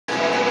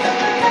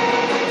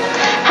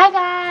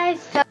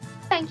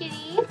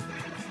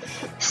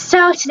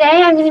So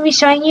today I'm going to be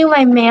showing you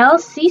my male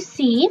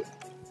CC.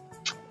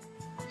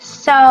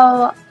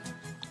 So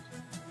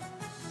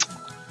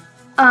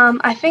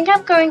I think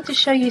I'm going to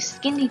show you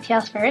skin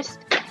details first.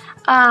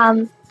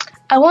 I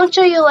won't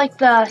show you like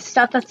the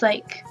stuff that's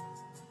like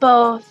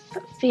both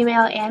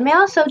female and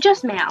male, so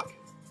just male.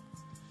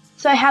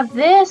 So I have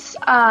this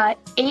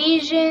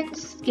Asian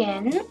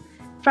skin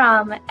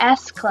from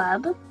S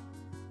Club.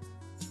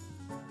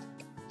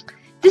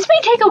 This may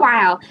take a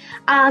while.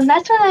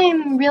 That's what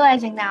I'm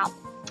realizing now.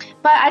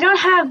 But I don't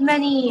have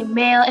many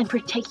male in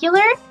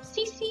particular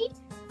CC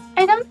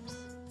items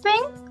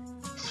thing,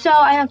 so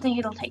I don't think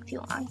it'll take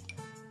too long.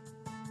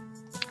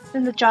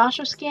 Then the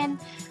Joshua skin.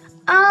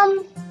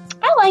 I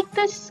like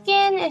this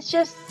skin. It's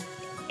just,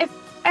 I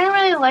don't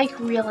really like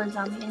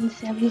realism in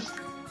Sims.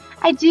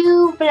 I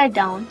do, but I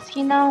don't,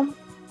 you know?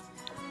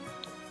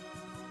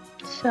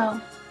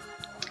 So,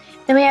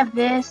 then we have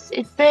this.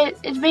 It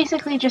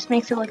basically just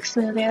makes it look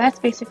smoother. That's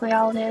basically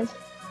all it is.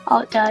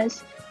 All it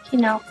does, you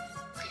know.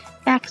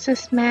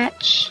 Axis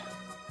match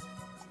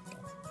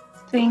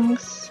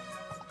things.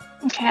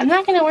 Okay, I'm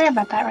not going to worry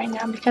about that right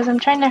now because I'm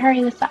trying to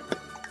hurry this up.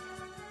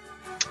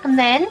 And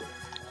then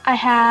I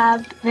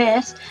have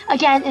this.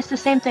 Again, it's the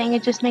same thing.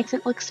 It just makes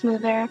it look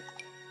smoother.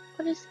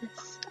 What is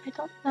this? I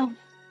don't know.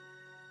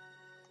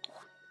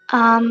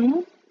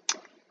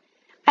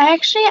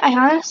 I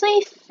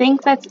honestly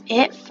think that's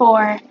it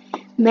for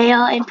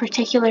male in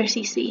particular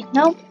CC.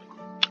 Nope.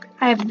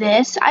 I have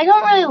this. I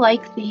don't really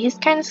like these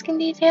kind of skin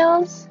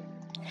details.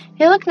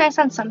 They look nice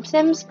on some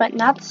Sims, but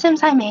not the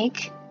Sims I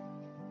make.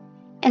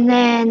 And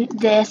then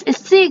this.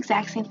 It's the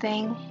exact same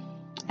thing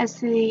as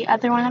the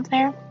other one up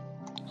there.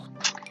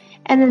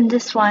 And then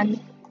this one.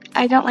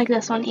 I don't like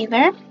this one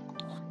either.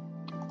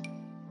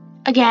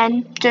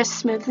 Again, just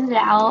smooths it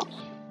out.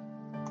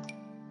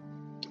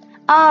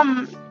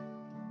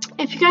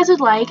 If you guys would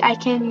like, I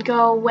can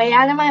go way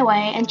out of my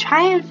way and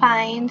try and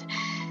find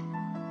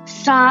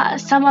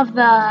some of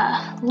the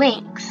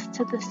links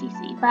to the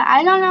CC, but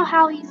I don't know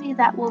how easy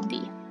that will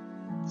be.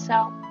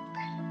 So,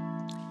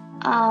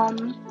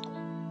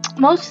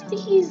 most of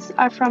these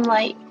are from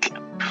like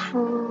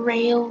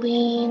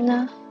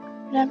Praline,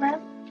 whatever.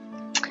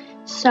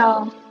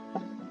 So,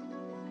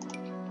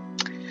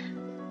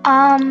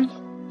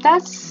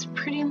 that's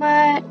pretty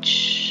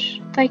much,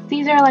 like,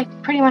 these are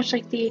like pretty much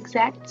like the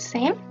exact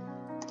same.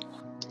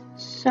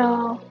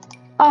 So,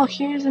 oh,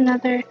 here's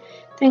another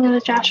thing of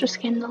the Joshua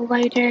skin, the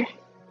lighter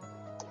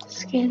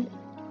skin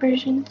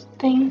version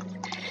thing.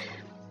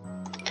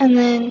 And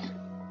then,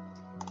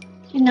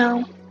 you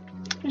know,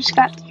 I just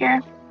got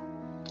your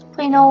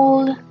plain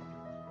old,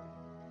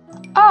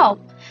 oh,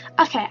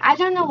 okay, I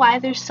don't know why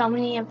there's so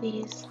many of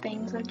these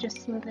things that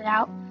just smooth it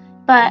out,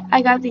 but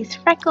I got these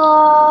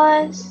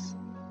freckles.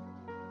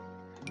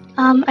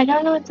 I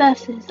don't know what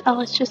this is.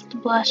 Oh, it's just the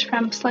blush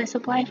from Slice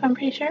of Life, I'm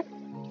pretty sure.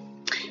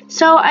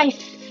 So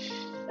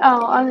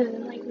other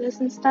than like this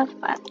and stuff,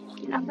 but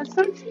you know, that's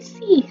not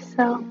CC,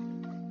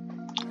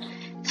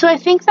 so I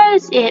think that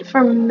is it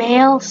for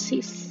male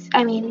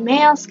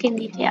male skin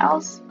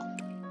details.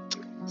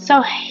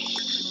 So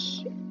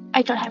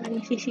I don't have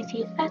any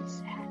CCTs, that's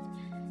sad.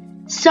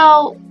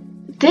 So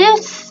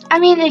this,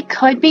 it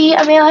could be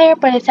a male hair,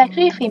 but it's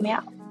actually a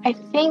female. I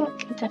think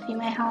it's a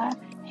female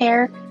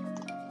hair.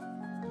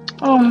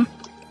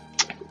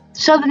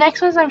 So the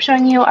next ones I'm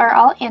showing you are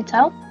all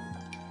Anto.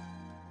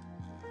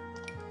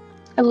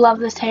 I love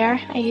this hair.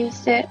 I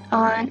used it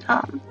on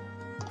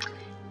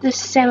this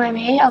Sim I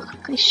made. I'll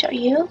quickly show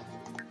you.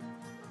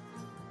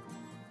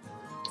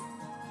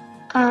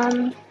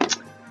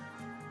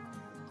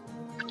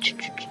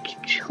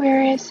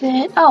 Where is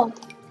it? Oh,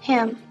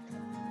 him.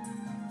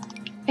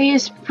 I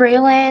used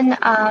Braylon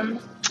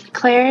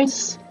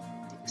Claire's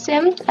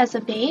Sim as a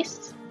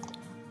base,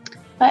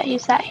 but I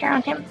used that hair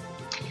on him.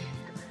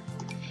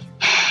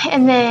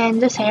 And then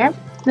this hair.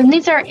 Then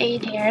these are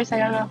 8 hairs. I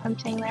don't know if I'm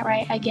saying that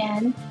right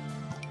again.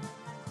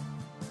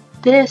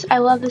 This, I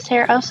love this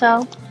hair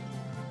also.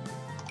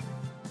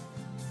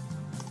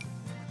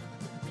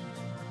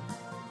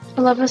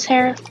 I love this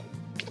hair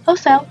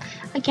also,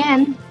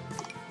 again.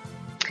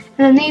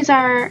 And then these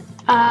are,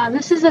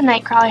 this is a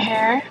Nightcrawler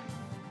hair.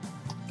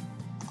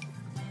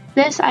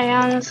 This, I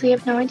honestly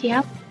have no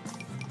idea.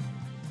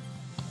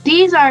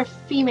 These are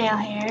female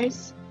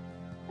hairs,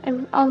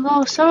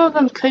 although some of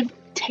them could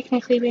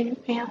technically be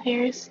male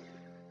hairs.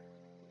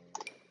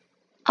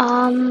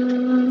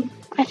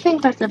 I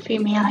think that's a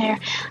female hair.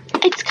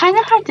 It's kind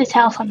of hard to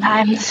tell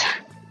sometimes.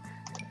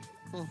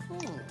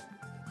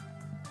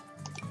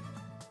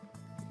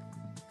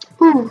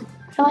 Ooh,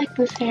 I like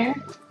this hair.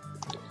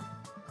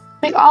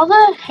 Like, all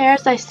the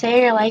hairs I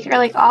say are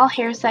like all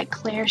hairs that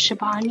Claire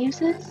Chabon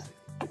uses.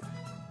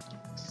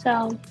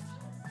 So,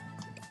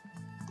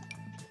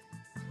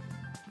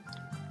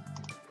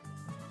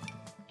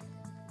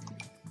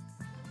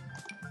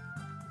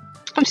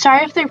 I'm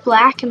sorry if they're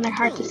black and they're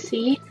hard to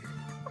see.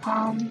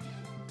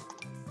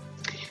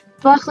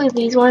 Luckily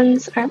these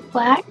ones aren't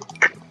black.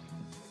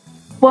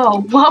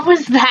 Whoa, what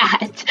was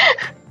that?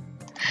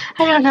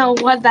 I don't know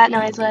what that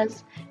noise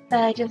was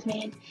that I just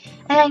made.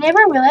 And I never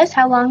realized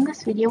how long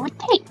this video would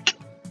take.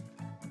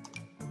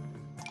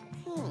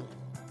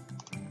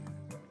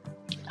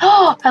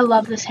 Oh, I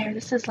love this hair.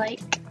 This is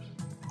like,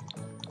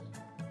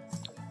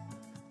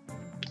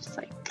 just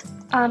like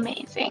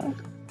amazing.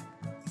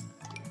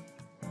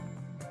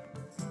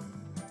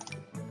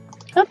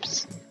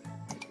 Oops.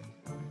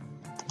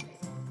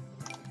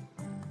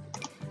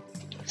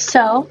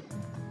 So,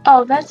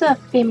 oh, that's a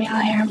female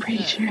hair, I'm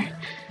pretty sure.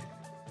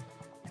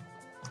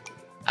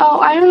 Oh,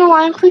 I don't know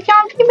why I'm clicking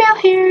on female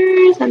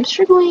hairs. I'm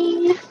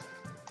struggling.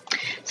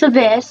 So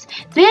this,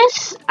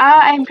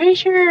 I'm pretty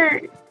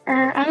sure,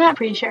 or I'm not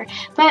pretty sure,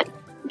 but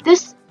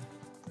this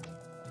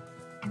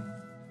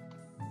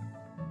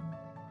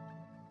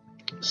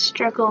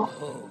struggle.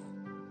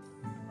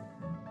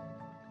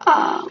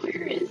 Oh,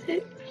 where is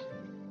it?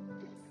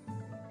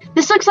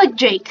 This looks like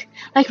Jake,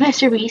 like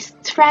Mr.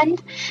 Beast's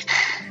friend,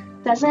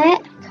 doesn't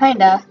it?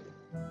 Kinda.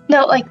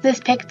 No, like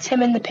this picks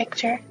him in the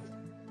picture.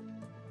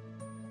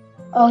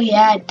 Oh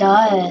yeah, it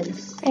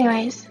does.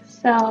 Anyways,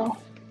 so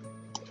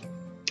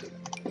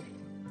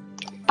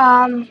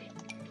a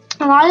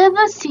lot of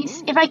the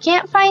CC, if I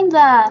can't find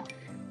the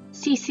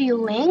CC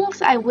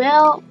links, I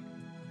will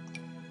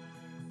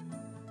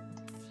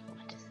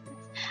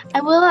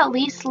at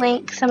least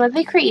link some of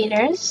the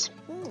creators.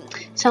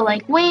 So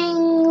like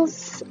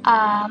Wings,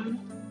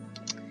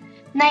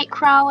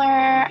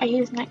 Nightcrawler, I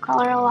use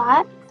Nightcrawler a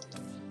lot.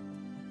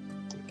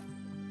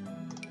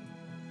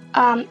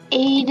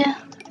 Aid,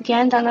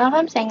 again, don't know if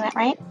I'm saying that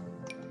right.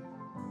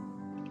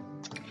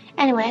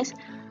 Anyways,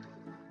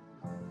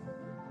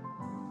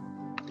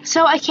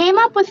 so I came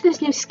up with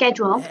this new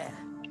schedule.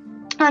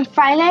 On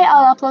Friday,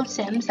 I'll upload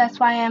Sims. That's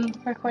why I'm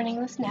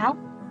recording this now.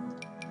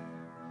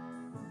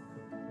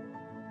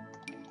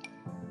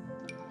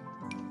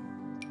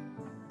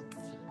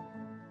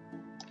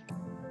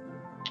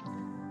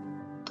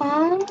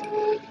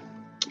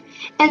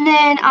 And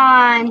then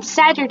on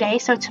Saturday,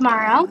 so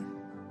tomorrow,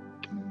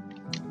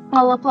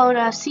 I'll upload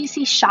a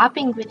CC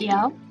shopping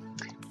video,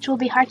 which will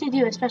be hard to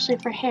do, especially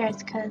for hairs,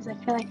 because I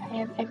feel like I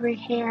have every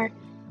hair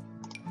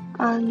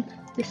on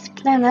this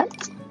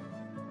planet.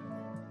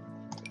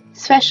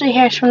 Especially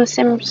hairs from the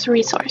Sims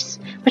Resource,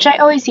 which I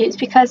always use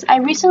because I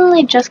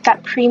recently just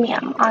got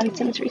premium on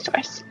Sims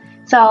Resource.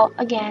 So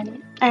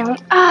again,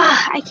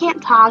 I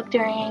can't talk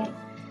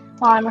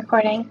while I'm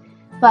recording,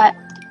 but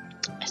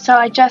so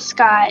I just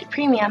got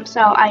premium,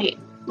 so I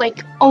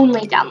like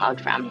only download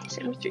from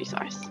Sims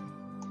Resource.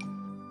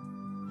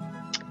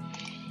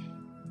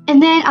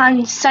 And then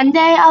on Sunday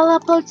I'll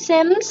upload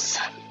Sims.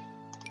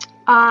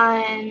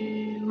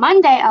 On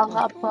Monday I'll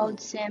upload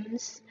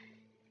Sims.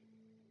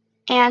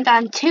 And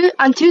on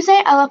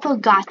Tuesday I'll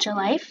upload Gacha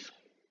Life.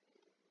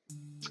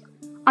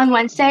 On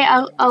Wednesday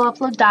I'll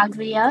upload dog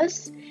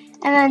videos.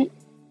 And then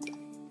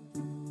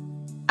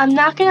I'm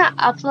not gonna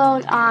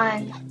upload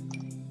on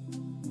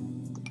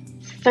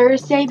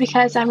Thursday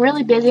because I'm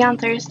really busy on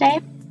Thursday.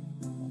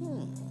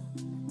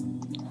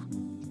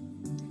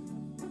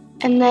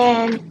 And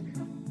then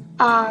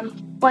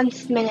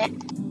once a minute.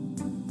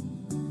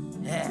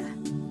 Yeah.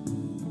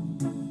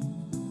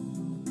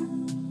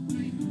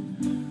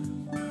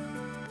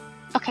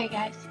 Okay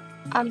guys,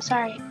 I'm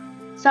sorry.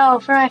 So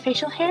for my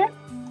facial hair,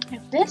 I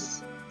have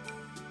this,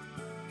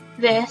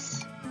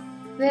 this,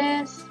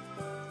 this,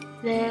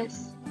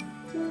 this.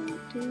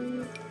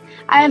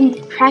 I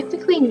have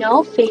practically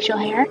no facial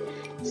hair,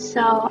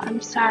 so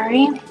I'm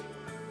sorry.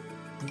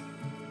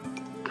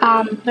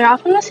 They're all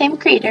from the same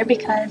creator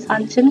because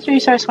on Sims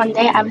Resource one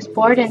day I was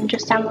bored and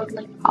just downloaded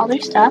like all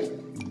their stuff,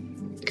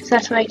 because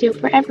that's what I do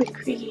for every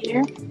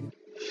creator.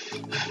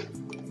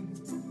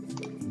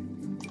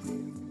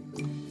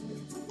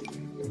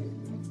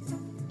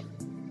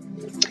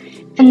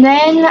 And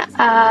then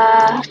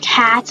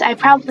hats, I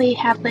probably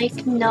have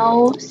like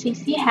no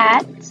CC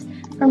hats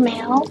for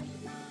male,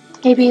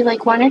 maybe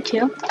like 1 or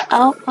 2.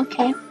 Oh,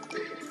 okay.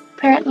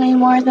 Apparently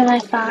more than I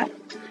thought.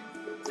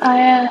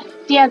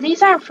 Yeah,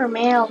 these aren't for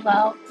male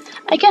though.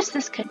 I guess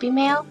this could be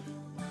male.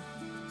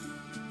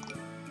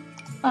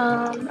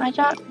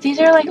 These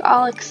are like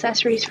all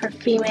accessories for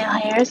female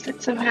hairs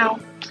that somehow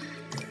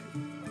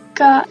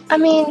got,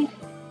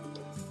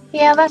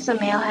 yeah, that's a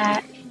male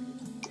hat.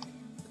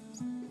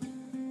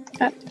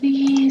 Got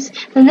these.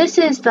 And this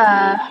is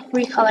the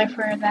recolor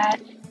for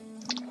that,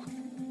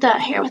 the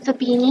hair with the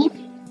beanie.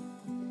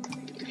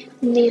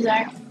 And these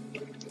are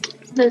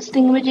those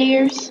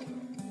thingamajigers.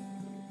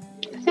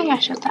 I think I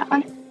showed that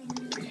one.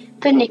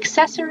 Then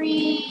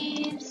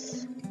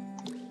accessories.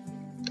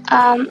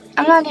 I'm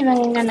not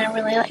even gonna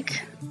really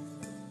like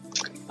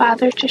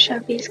bother to show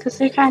these because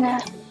they're kind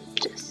of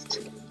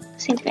just the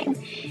same thing.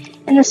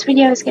 And this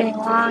video is getting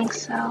long,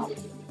 so.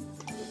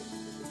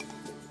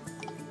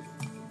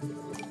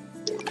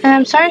 And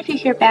I'm sorry if you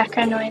hear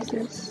background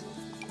noises.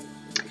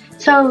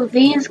 So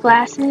these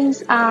glasses,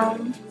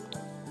 they're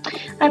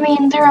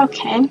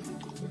okay.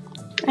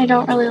 I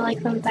don't really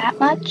like them that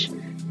much,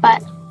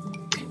 but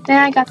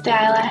then I got the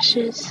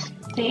eyelashes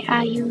that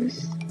I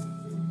use,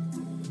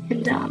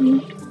 and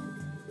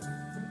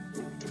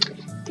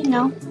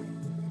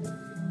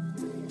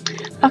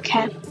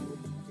Okay.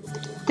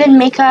 Then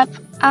makeup.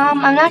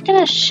 I'm not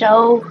gonna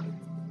show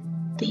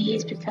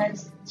these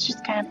because it's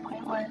just kind of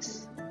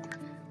pointless.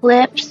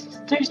 Lips.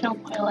 There's no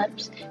point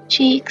lips.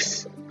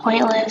 Cheeks.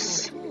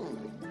 Pointless.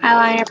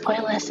 Eyeliner.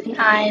 Pointless. And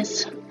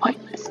eyes.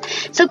 Pointless.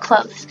 So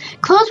clothes.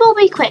 Clothes will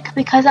be quick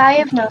because I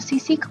have no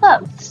CC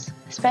clothes,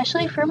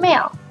 especially for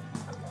male.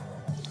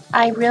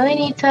 I really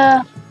need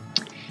to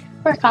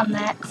work on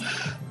that.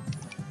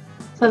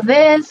 So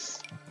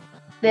this,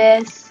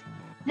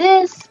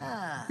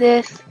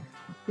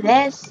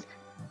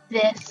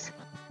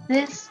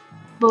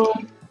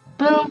 boom,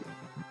 boom,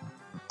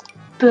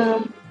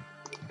 boom,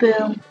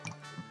 boom,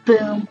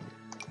 boom,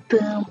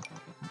 boom,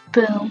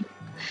 boom,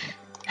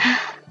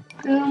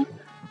 boom.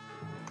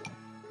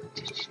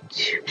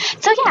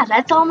 So yeah,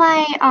 that's all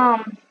my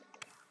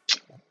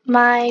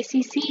my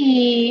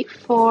CC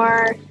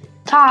for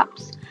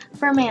tops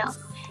for male.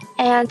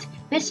 And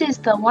this is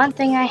the one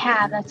thing I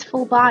have that's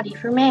full body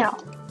for male.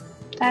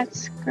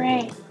 That's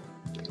great.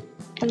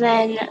 And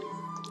then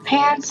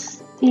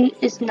pants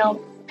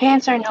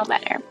are no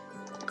better,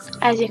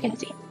 as you can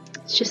see.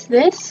 It's just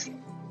this,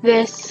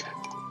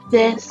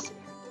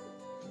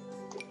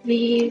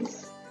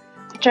 these,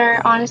 which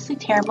are honestly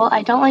terrible.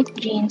 I don't like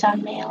jeans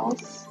on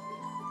males,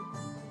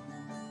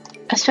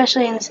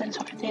 especially in the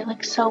sensor. They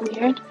look so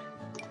weird.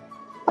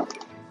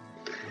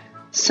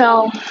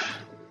 So,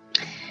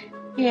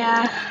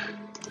 yeah.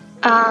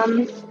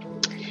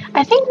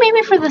 I think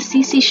maybe for the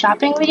CC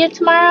shopping video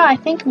tomorrow, I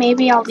think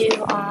maybe I'll do,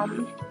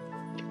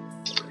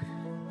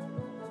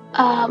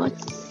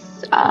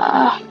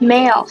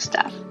 male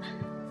stuff.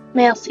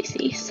 Male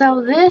CC.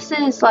 So this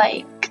is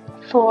like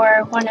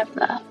for one of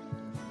the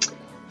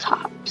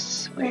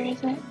tops. Where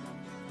is it?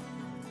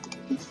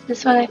 It's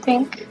this one, I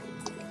think.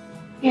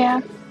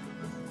 Yeah.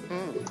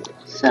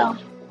 So,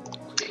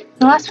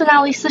 and last but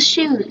not least, the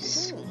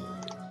shoes,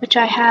 which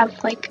I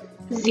have like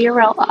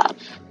 0 of.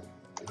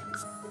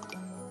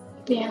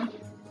 Yeah.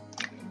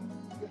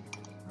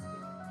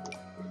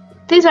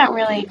 These aren't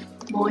really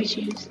boy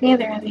shoes.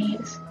 Neither are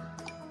these.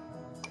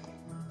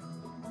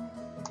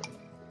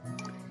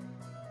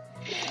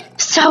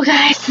 So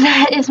guys,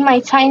 that is my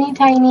tiny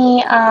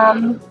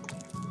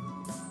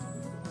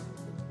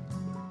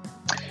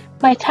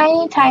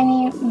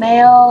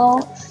male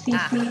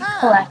CC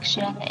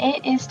collection.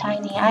 It is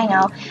tiny, I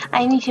know.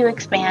 I need to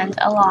expand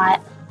a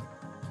lot.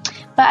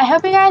 But I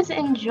hope you guys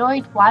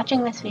enjoyed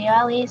watching this video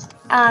at least.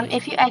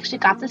 If you actually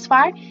got this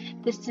far,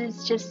 this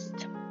is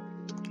just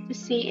to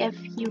see if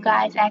you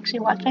guys actually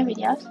watch my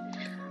videos.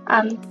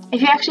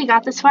 If you actually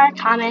got this far,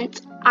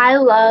 comment, I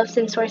love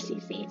Sensor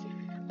CC.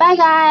 Bye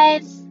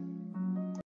guys!